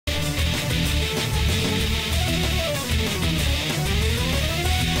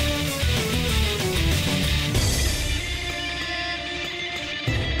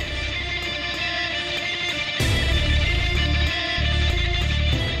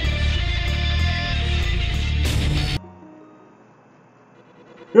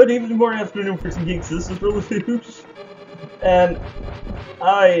Good evening, morning, afternoon, freaks and geeks. This is Railuge, and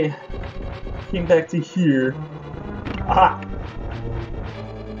I came back to here. Aha!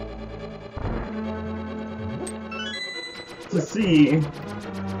 To see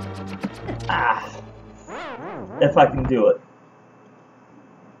if I can do it.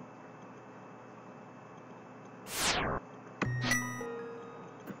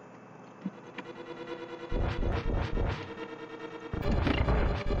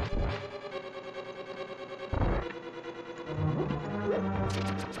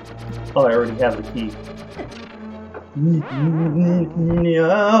 Oh, I already have the key. No.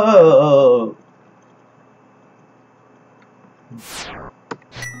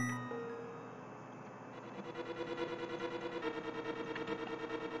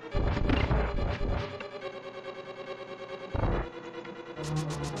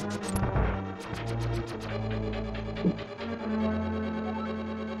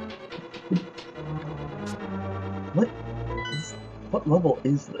 What level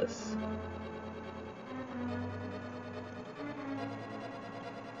is this?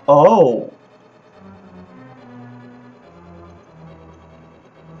 Oh!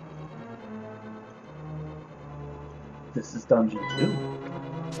 This is Dungeon 2.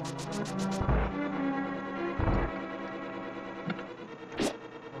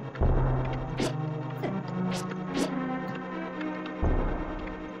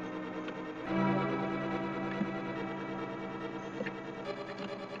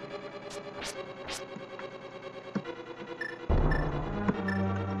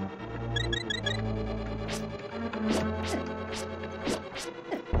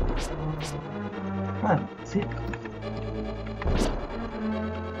 Come on, see it.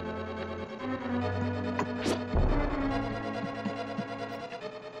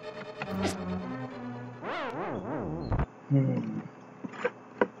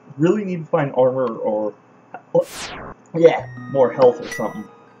 Really need to find armor or yeah, more health or something.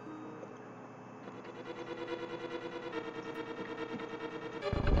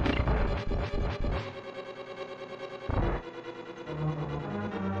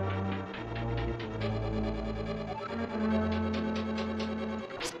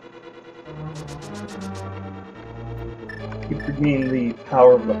 Keep regaining the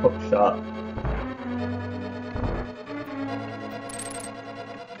power of the hook shot.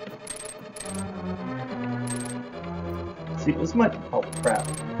 See, this might. Oh crap!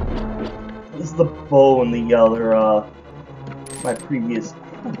 This is the bow and the other. My previous.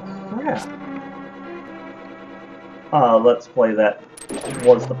 Oh crap! Let's play that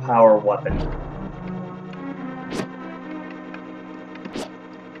was the power weapon.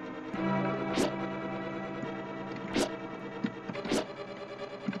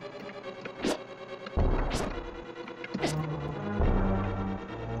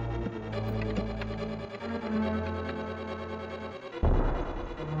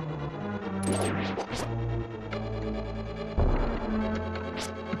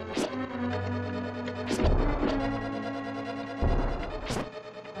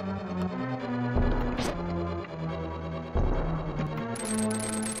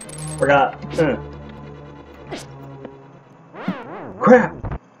 Forgot. Crap!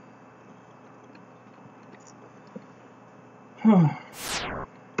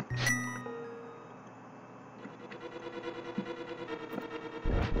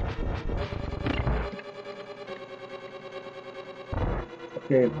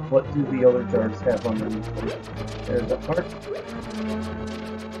 Okay, what do the other jars have underneath them? There's a heart.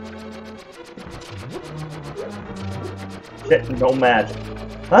 Shit, no magic.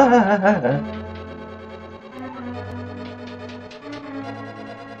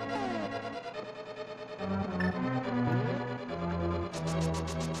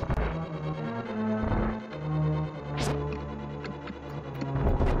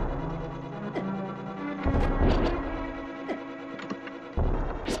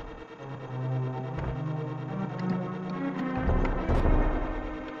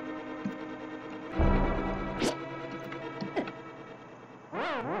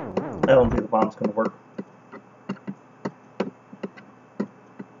 I don't think the bomb's gonna work.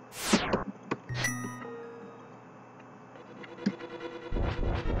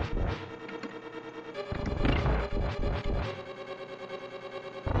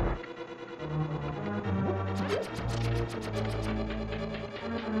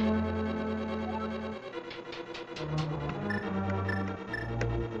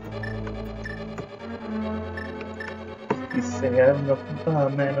 You say I have enough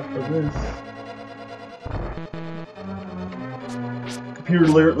mana for this. Computer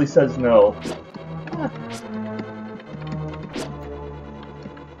literally says no.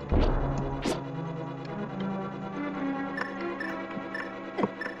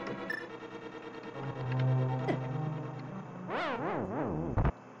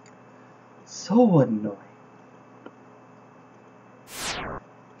 so annoying.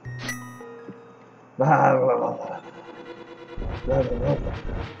 Blah, blah, blah, blah. Blah, blah, blah, blah.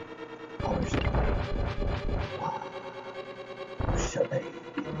 Oh, shit. Oh, shit.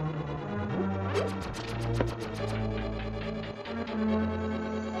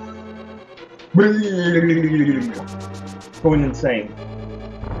 Going insane.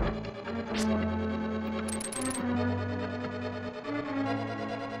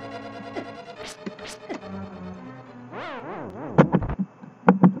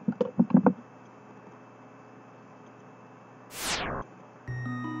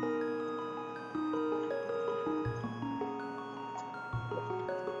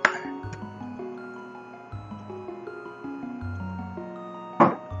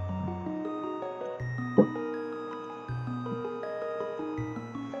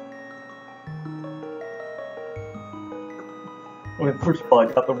 Okay, first of all, I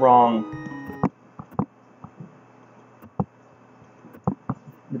got the wrong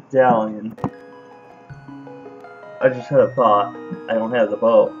medallion. I just had a thought. I don't have the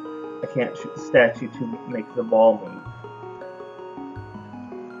bow. I can't shoot the statue to make the ball move.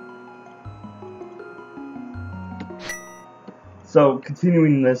 So,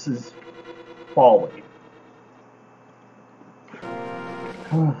 continuing this is folly.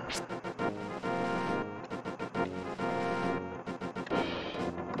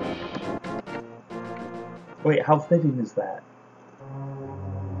 Wait, how fitting is that?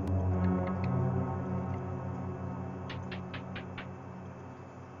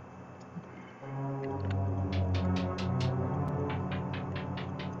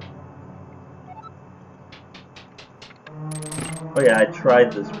 Oh yeah, I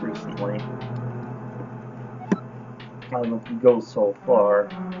tried this recently. I don't know if it goes so far.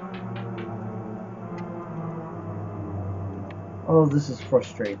 Oh, this is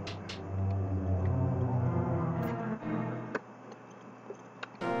frustrating.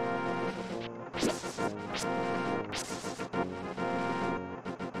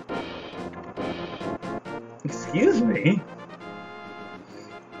 Excuse me?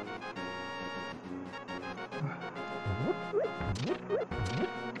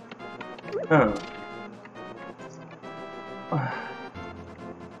 Huh.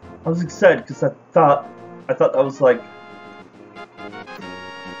 I was excited because I thought that was like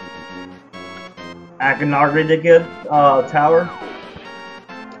Akanagridiga tower.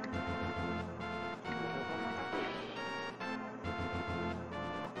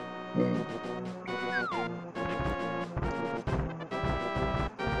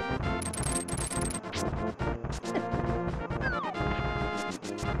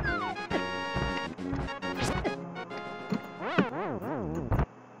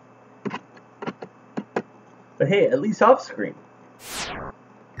 But hey, at least off screen.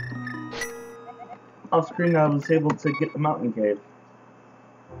 Off screen, I was able to get the mountain cave.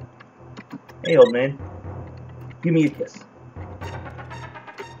 Hey, old man. Give me a kiss.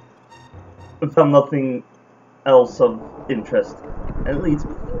 I found nothing else of interest. And it leads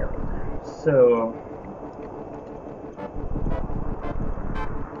me here. So...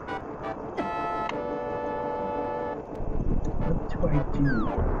 what do I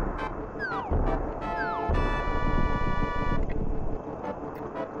do?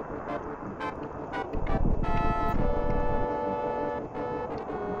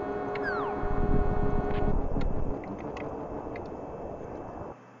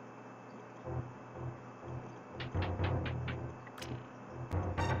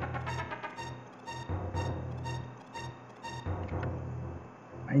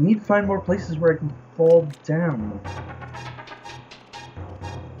 I need to find more places where I can fall down.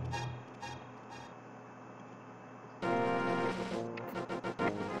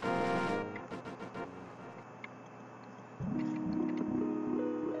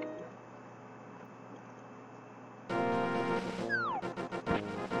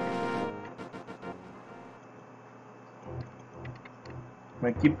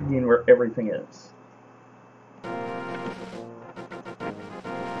 I keep forgetting where everything is.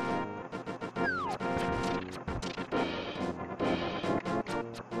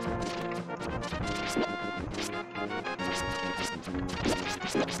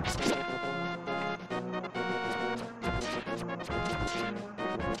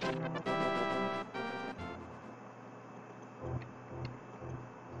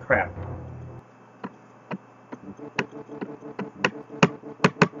 Crap.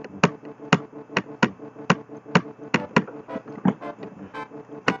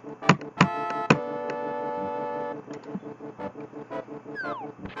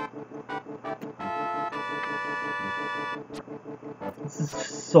 This is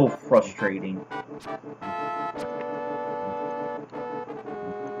so frustrating.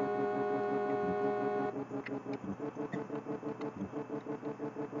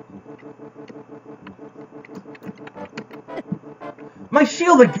 My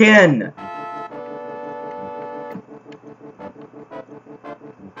shield again!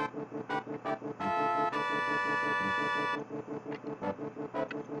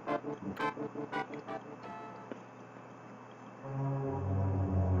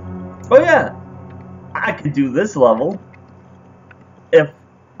 Oh yeah, I could do this level if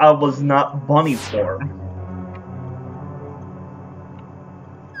I was not bunny form.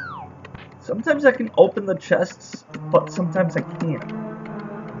 Sometimes I can open the chests, but sometimes I can't.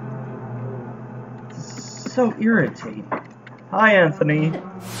 It's so irritating. Hi, Anthony.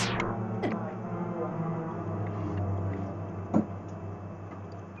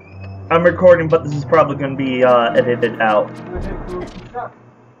 I'm recording, but this is probably going to be edited out.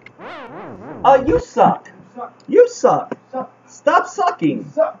 You suck. You suck. Stop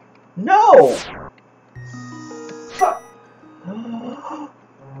sucking. No.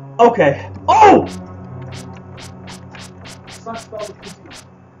 Okay. Oh!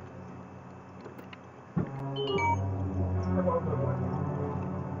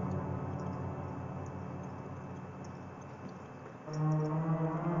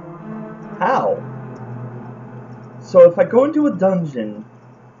 How? So if I go into a dungeon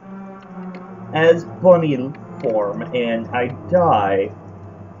as bunny form and I die,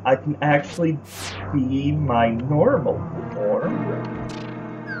 I can actually be my normal form.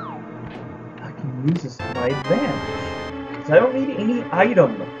 I can use this to my advantage. Because I don't need any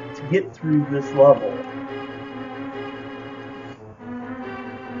item to get through this level.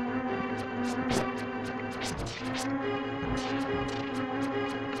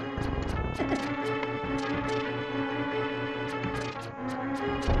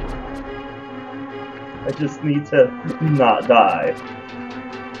 I just need to not die.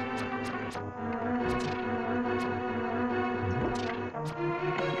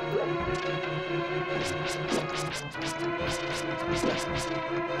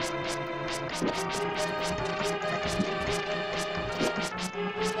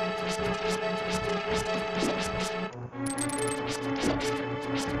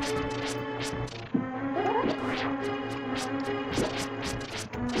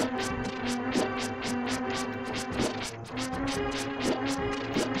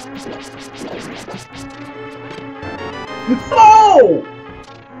 Oh!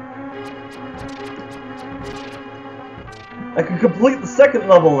 I can complete the second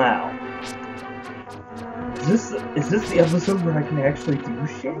level now. Is this the episode where I can actually do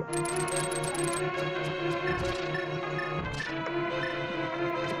shit?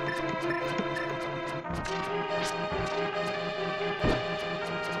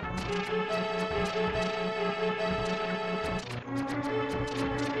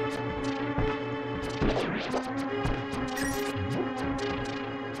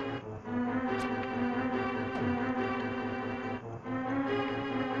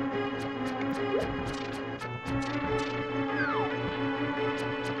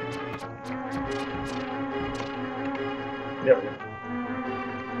 There we go.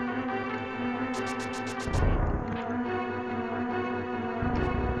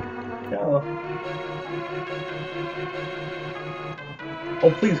 No.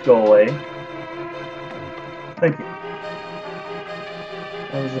 Oh, please go away. Thank you.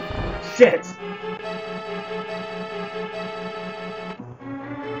 That was a... Shit!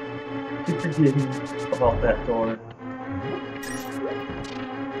 Keep forgetting about that door.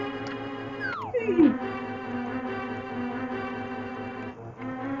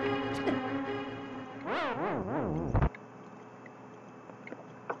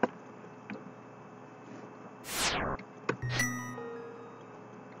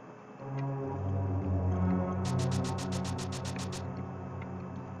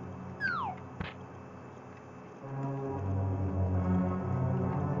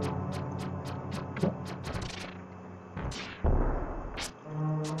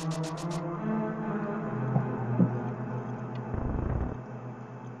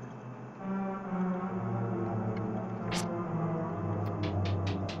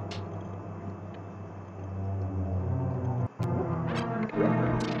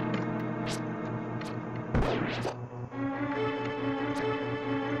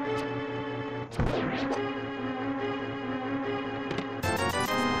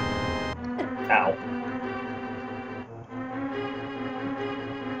 Ow.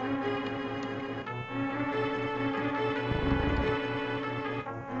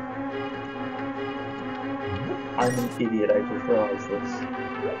 I'm an idiot, I just realized this.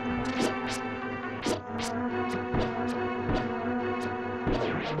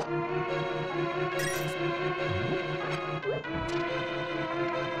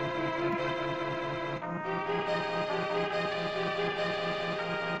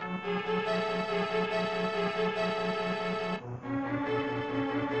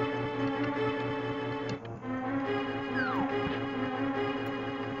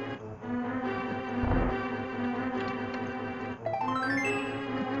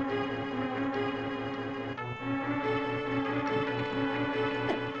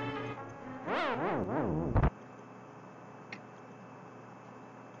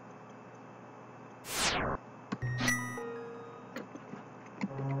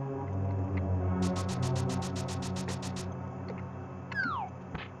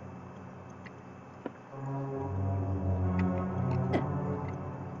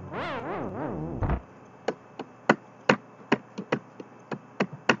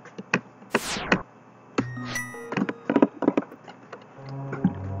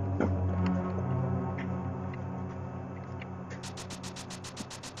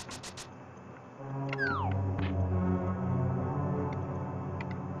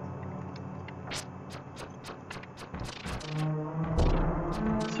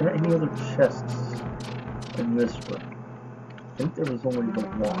 Is there any other chests in this room? I think there was only the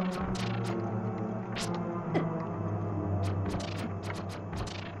one.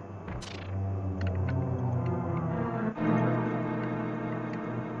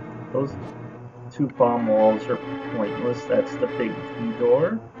 Those two bomb walls are pointless. That's the big key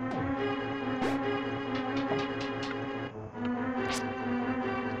door.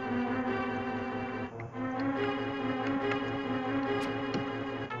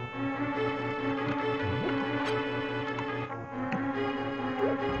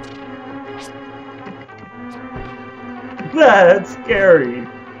 That's scary.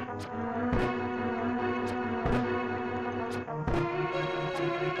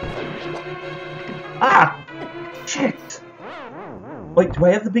 Ah! Shit! Wait, do I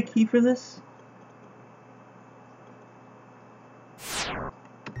have the big key for this?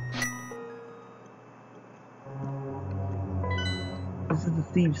 This is the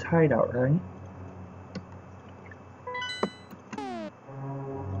thieves' hideout, right?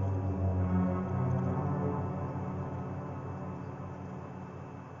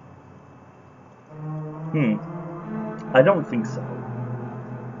 I don't think so.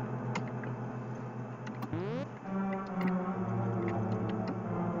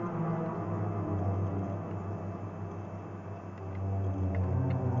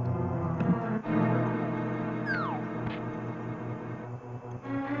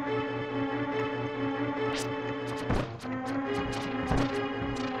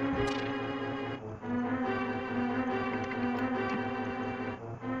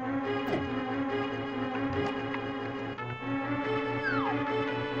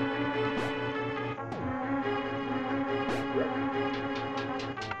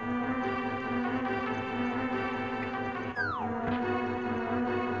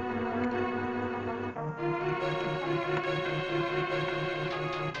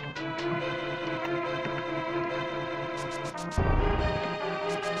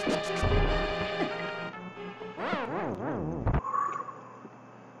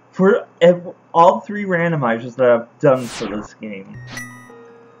 For all 3 randomizers that I've done for this game,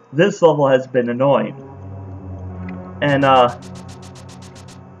 this level has been annoying. And, I'm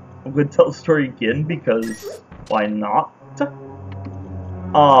going to tell the story again because, why not?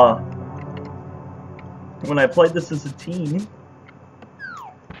 When I played this as a teen,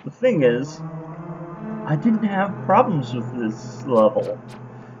 the thing is, I didn't have problems with this level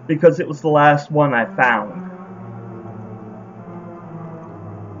because it was the last one I found.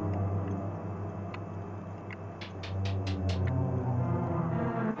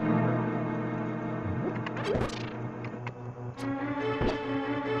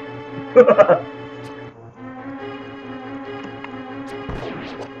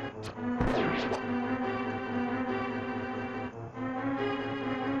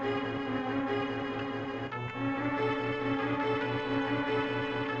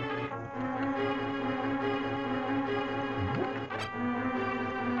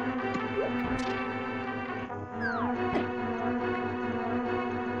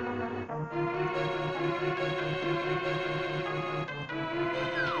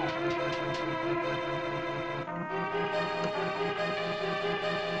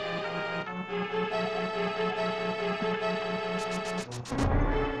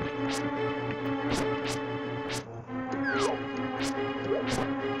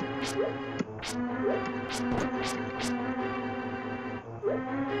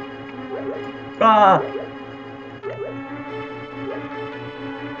 Ah!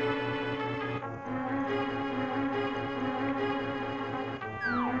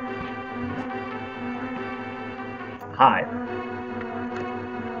 Hi.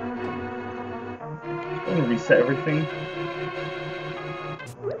 I'm gonna reset everything.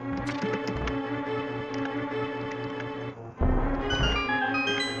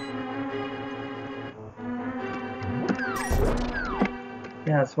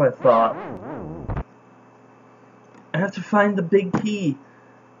 Yeah, that's what I thought. I have to find the big key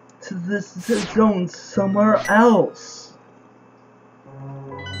to this zone somewhere else.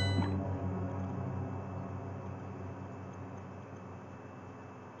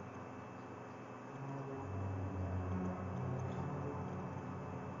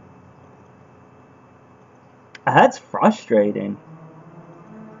 That's frustrating.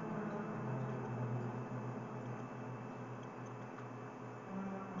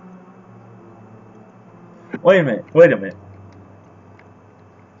 Wait a minute, wait a minute.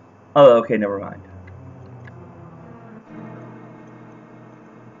 Oh, okay, never mind.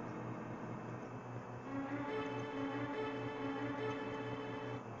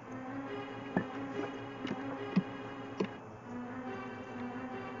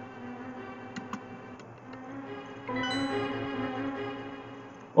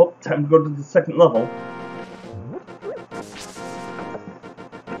 Oh, time to go to the second level.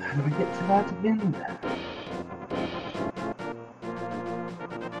 How do we get to that again?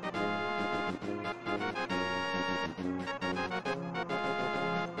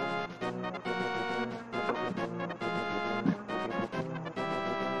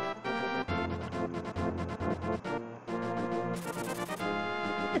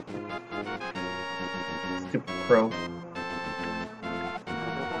 Stupid crow.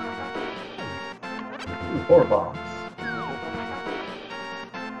 Ooh, 4 bombs.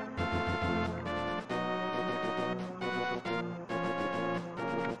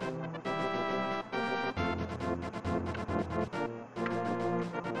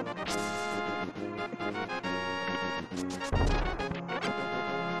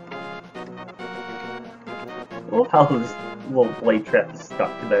 Oh, how this little blade trap is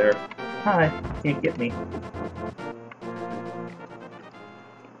stuck there. Hi, can't get me.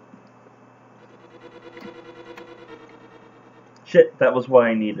 Shit, that was what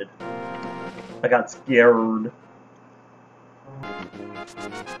I needed. I got scared.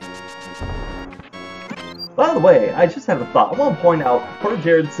 By the way, I just have a thought. I want to point out, poor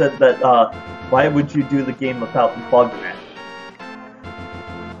Jared said that, why would you do the game without the bug net?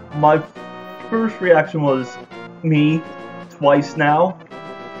 My first reaction was, me, twice now.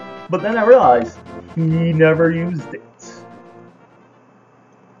 But then I realized, he never used it.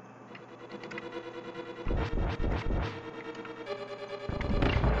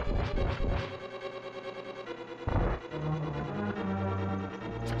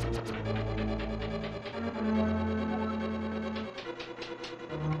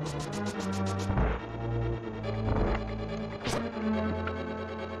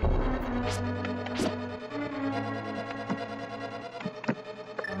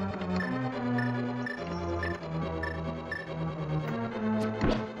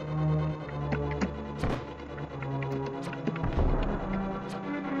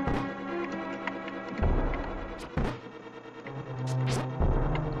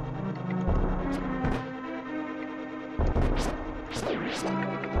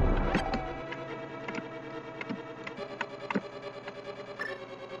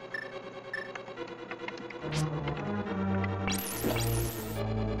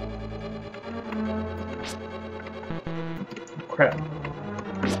 Crap.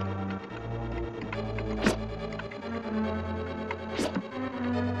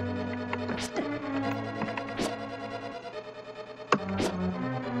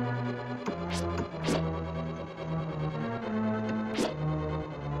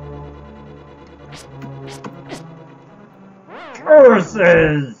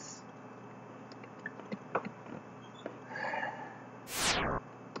 Curses!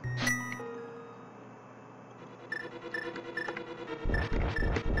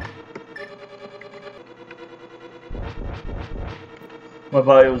 My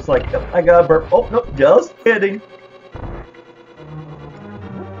body was like, yep, I got a burp. Oh, nope, just kidding.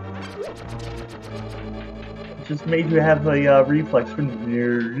 It just made you have a reflex for no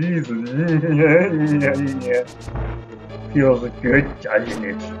reason. Yeah. Feels good, doesn't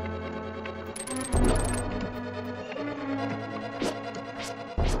it?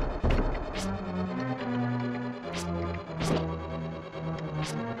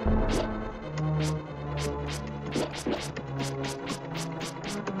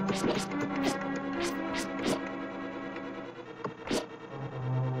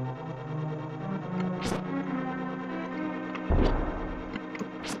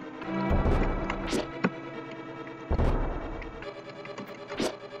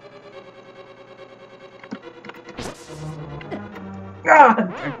 Ah!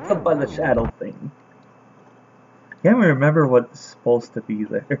 I'm killed by the shadow thing. Can't remember what's supposed to be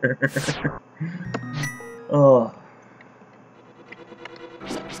there. Oh.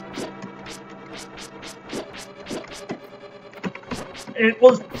 It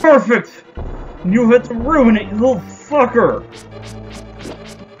was perfect! You had to ruin it, you little fucker!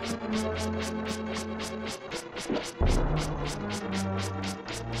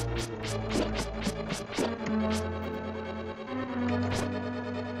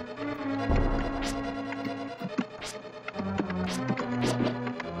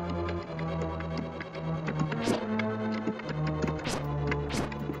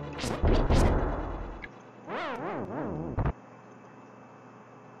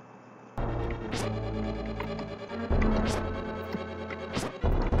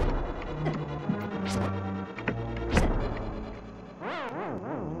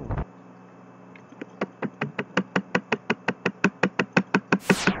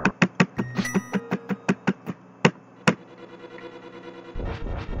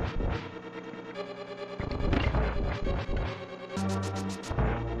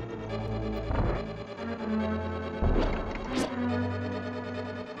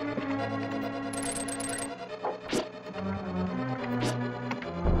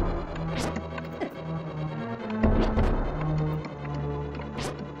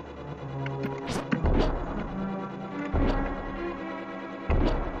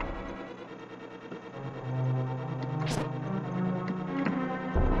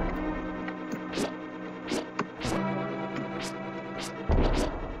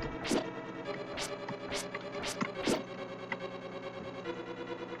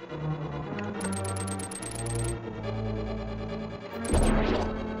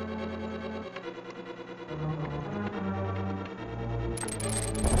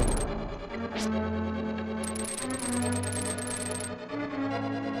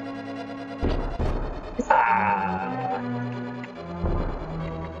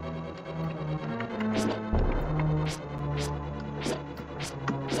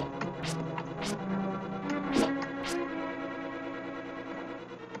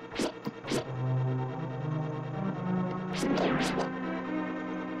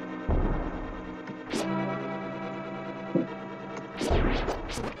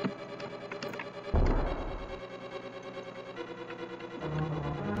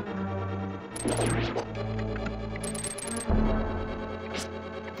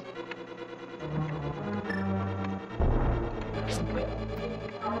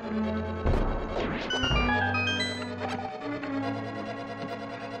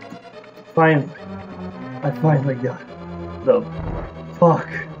 Finally. I finally got it. The fuck.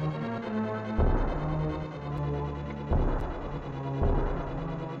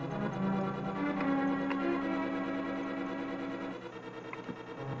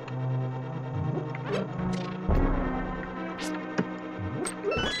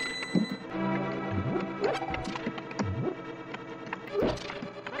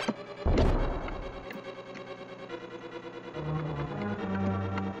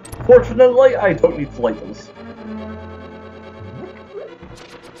 Fortunately, I don't need to light those.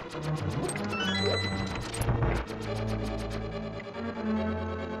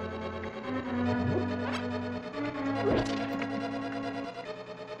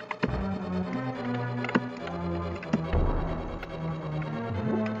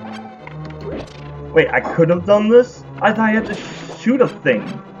 Wait, I could have done this? I thought I had to shoot a thing.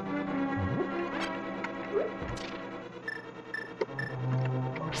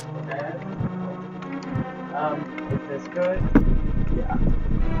 Is this good? Yeah.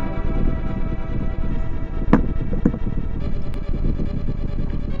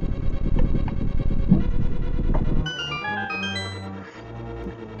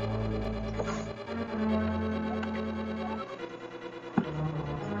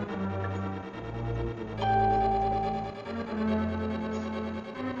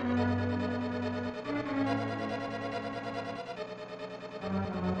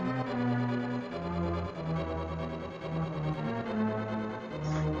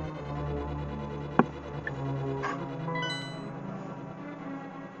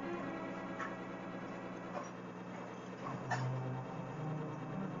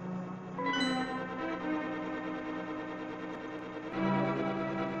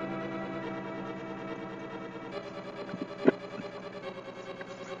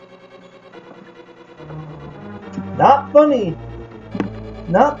 Not funny.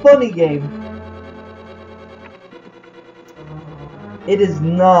 Not funny, game. It is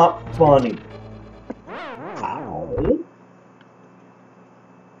not funny. Ow.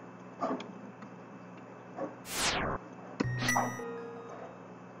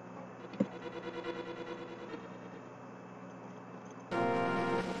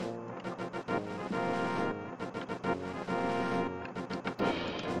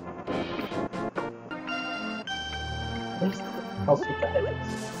 Where's the house with the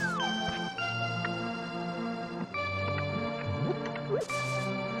headaches?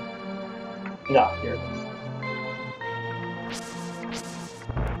 Yeah, here it is.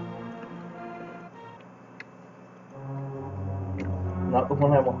 Not the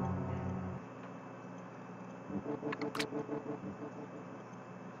one I want.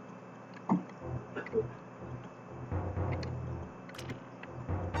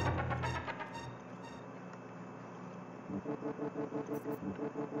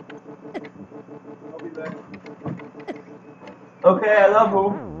 I'll be back. Okay, I love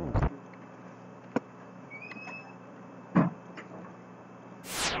you.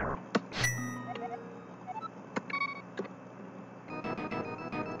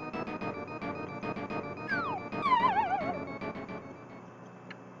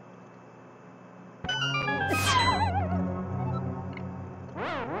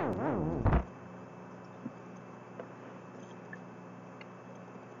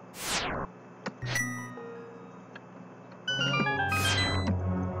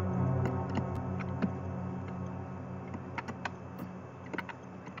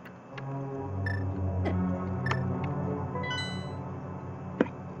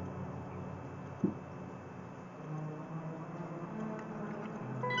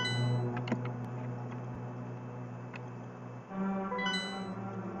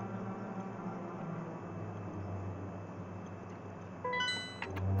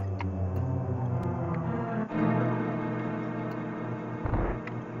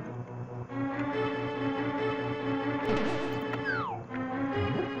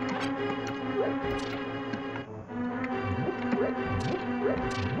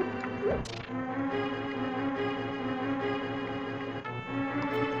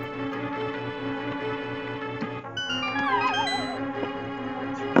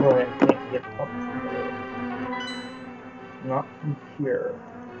 Right, I can't get up there. Not from here.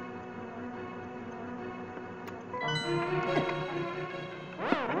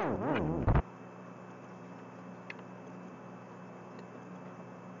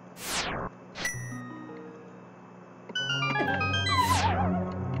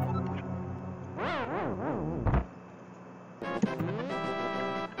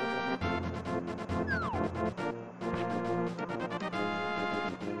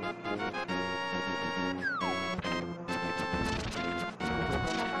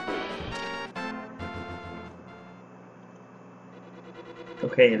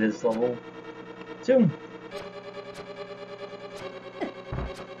 Okay, it is level 2.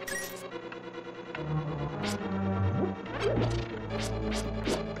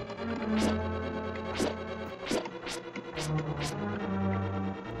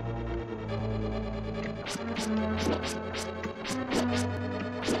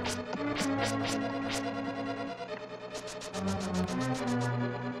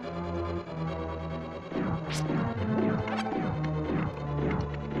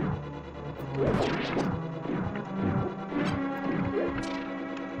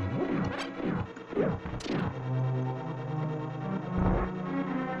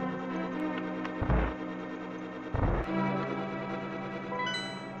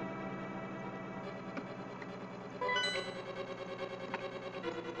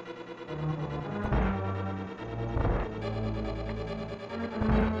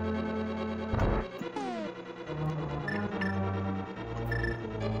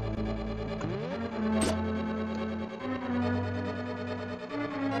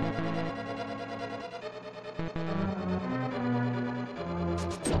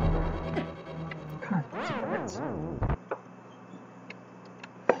 God damn it.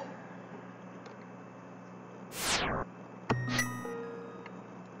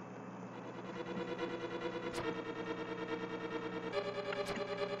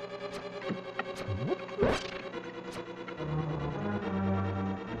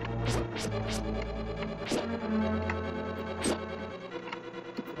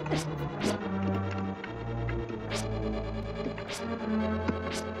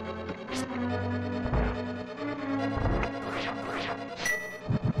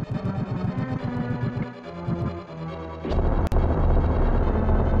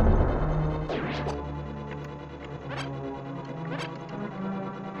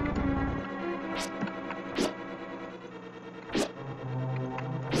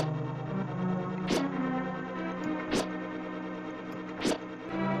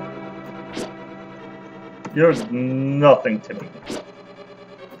 You're nothing to me.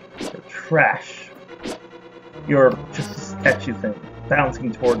 You're trash. You're just a statue thing,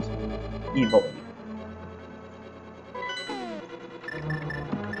 bouncing towards evil.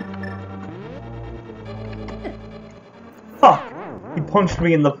 punched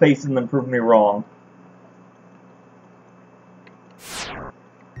me in the face and then proved me wrong.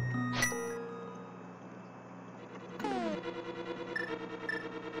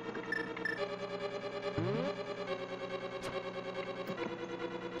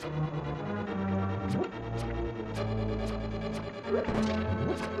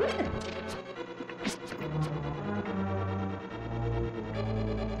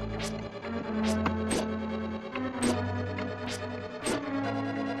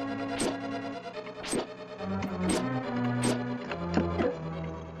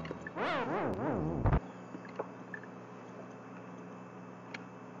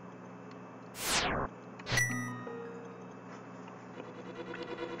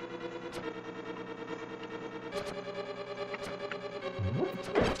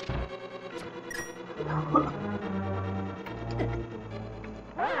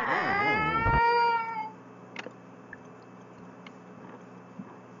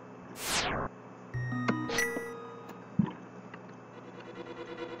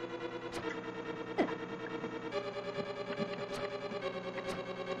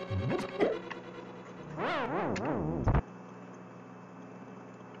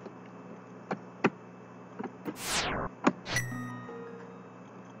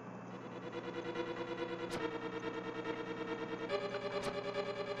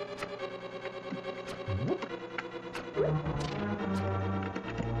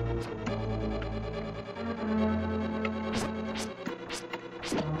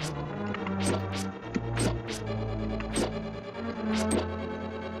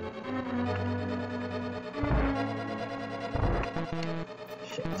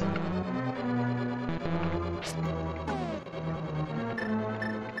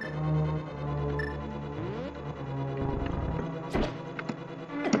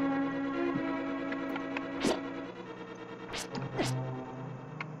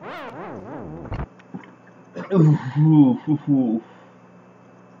 Ooh.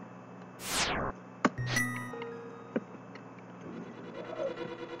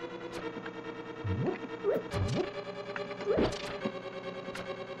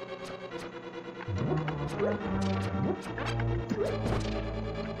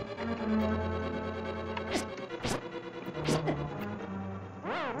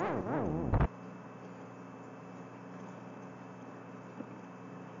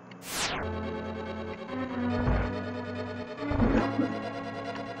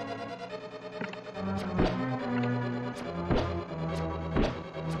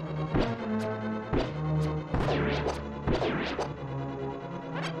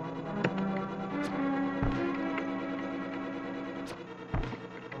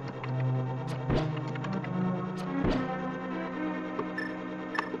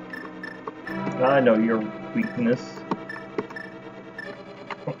 I know your weakness.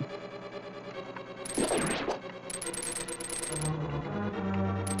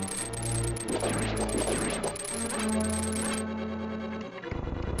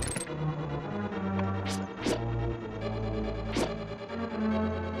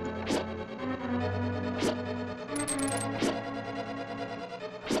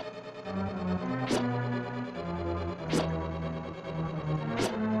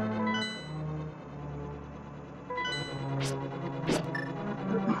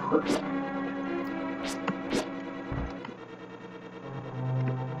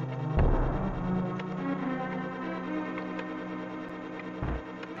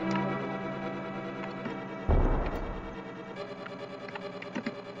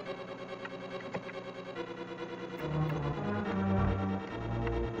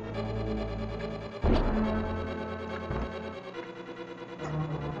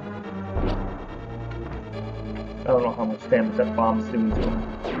 I don't know how much damage that bomb's doing to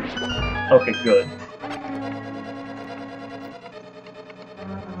him. Okay, good.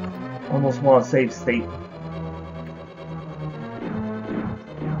 Almost want to save state.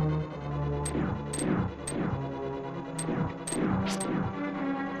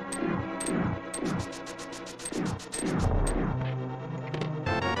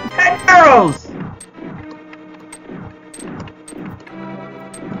 Arrows!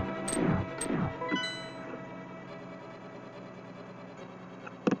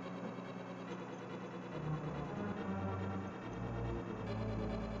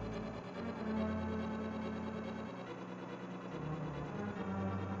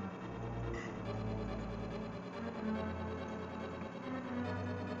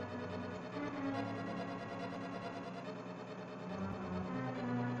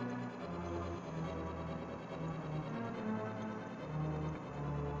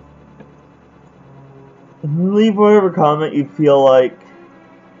 Leave whatever comment you feel like.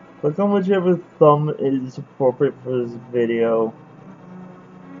 Click on whichever thumb is appropriate for this video.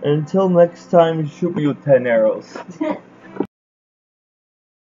 And until next time, shoot me with 10 arrows.